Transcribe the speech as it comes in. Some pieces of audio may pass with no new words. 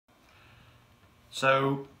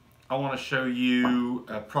So I want to show you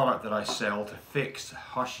a product that I sell to fix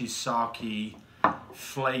Hoshizaki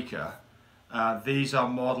flaker. These are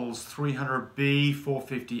models 300B,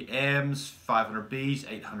 450Ms,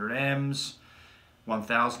 500Bs, 800Ms,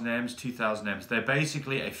 1000Ms, 2000Ms. They're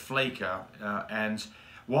basically a flaker, and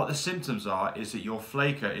what the symptoms are is that your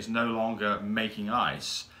flaker is no longer making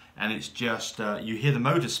ice, and it's just, you hear the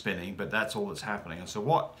motor spinning, but that's all that's happening. And so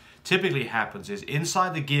what typically happens is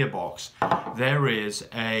inside the gearbox there is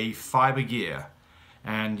a fiber gear,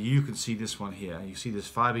 and you can see this one here. You see this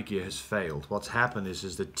fiber gear has failed. What's happened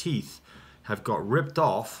is the teeth have got ripped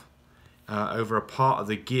off over a part of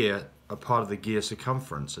the gear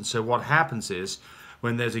circumference. And so what happens is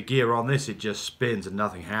when there's a gear on this, it just spins and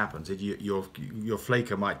nothing happens. Your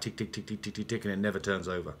flaker might tick, tick, tick, tick, tick, tick, tick, and it never turns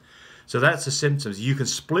over. So that's the symptoms. You can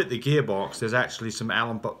split the gearbox. There's actually some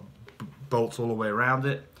Allen bolts all the way around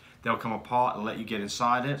it. They'll come apart and let you get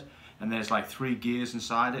inside it. And there's like 3 gears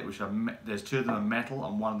inside it, which are there's 2 of them are metal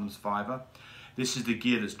and 1 of them's fiber. This is the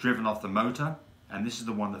gear that's driven off the motor, and this is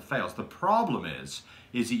the one that fails. The problem is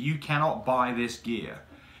that you cannot buy this gear.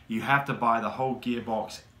 You have to buy the whole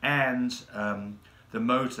gearbox and the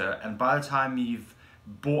motor, and by the time you've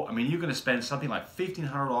bought, I mean, you're going to spend something like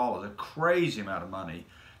 $1,500, a crazy amount of money,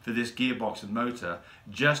 for this gearbox and motor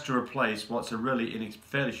just to replace what's a really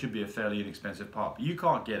should be a fairly inexpensive part. But you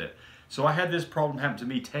can't get it. So I had this problem happen to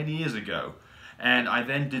me 10 years ago, and I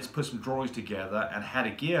then did put some drawings together and had a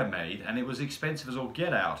gear made, and it was expensive as all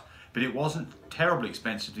get out, but it wasn't terribly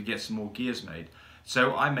expensive to get some more gears made.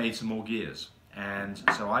 So I made some more gears. And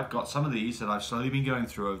so I've got some of these that I've slowly been going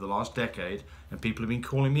through over the last decade, and people have been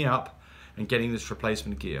calling me up and getting this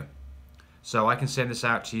replacement gear. So I can send this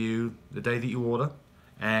out to you the day that you order,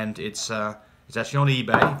 and it's actually on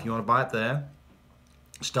eBay if you want to buy it there.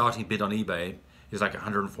 Starting bid on eBay is like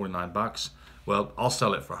 149 bucks. Well, I'll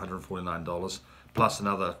sell it for $149 plus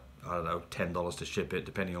another, I don't know, $10 to ship it,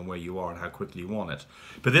 depending on where you are and how quickly you want it.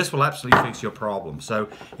 But this will absolutely fix your problem. So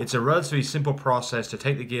it's a relatively simple process to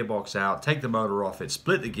take the gearbox out, take the motor off it,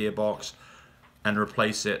 split the gearbox, and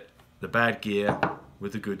replace it, the bad gear,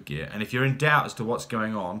 with the good gear. And if you're in doubt as to what's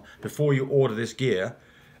going on, before you order this gear,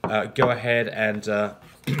 go ahead and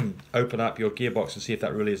open up your gearbox and see if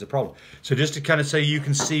that really is a problem. So just to kind of so you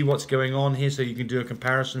can see what's going on here, so you can do a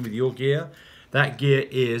comparison with your gear. That gear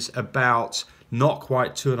is about not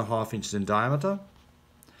quite 2.5 inches in diameter,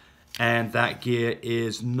 and that gear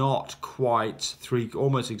is not quite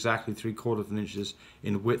almost exactly 3/4 inches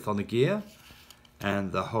in width on the gear,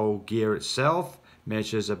 and the whole gear itself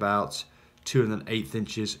measures about 2 1/8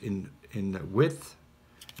 inches in width,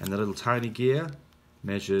 and the little tiny gear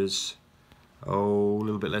measures a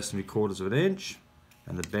little bit less than 3/4 inch,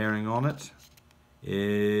 and the bearing on it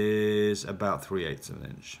is about 3/8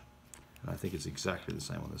 inch. And I think it's exactly the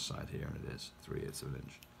same on this side here, and it is 3/8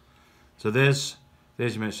 inch. So there's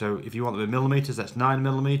your measure. So if you want them in millimeters, that's 9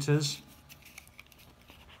 millimeters.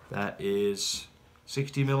 That is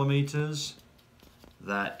 60 millimeters.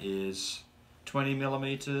 That is 20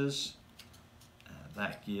 millimeters.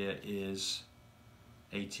 That gear is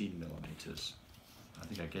 18 millimeters. I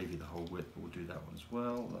think I gave you the whole width, but we'll do that one as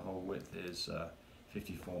well. The whole width is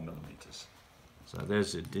 54 millimeters. So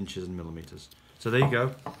there's it, inches and millimeters. So there you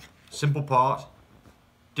go. Simple part.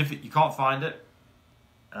 You can't find it,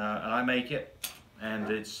 and I make it, and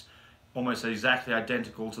it's almost exactly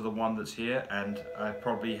identical to the one that's here. And I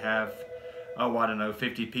probably have, I don't know,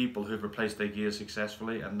 50 people who've replaced their gears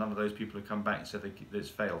successfully, and none of those people have come back and said that it's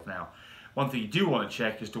failed. Now, one thing you do want to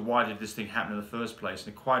check as to why did this thing happen in the first place,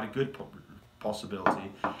 and quite a good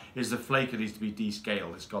possibility is the flaker needs to be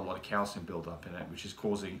descaled. It's got a lot of calcium buildup in it, which is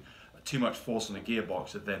causing too much force on the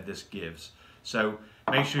gearbox that then this gives. So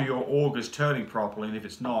make sure your auger's turning properly, and if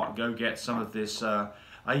it's not, go get some of this. I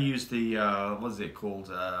use the, what is it called,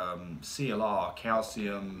 CLR,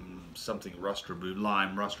 calcium something rust remover,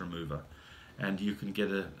 lime rust remover. And you can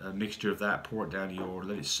get a mixture of that, pour it down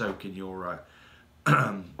let it soak in your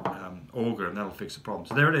auger, and that'll fix the problem.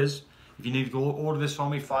 So there it is. If you need to go order this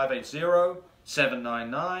from me,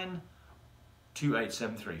 580-799-2873.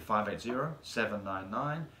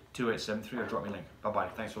 580-799-2873, or drop me a link. Bye-bye.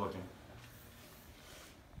 Thanks for looking.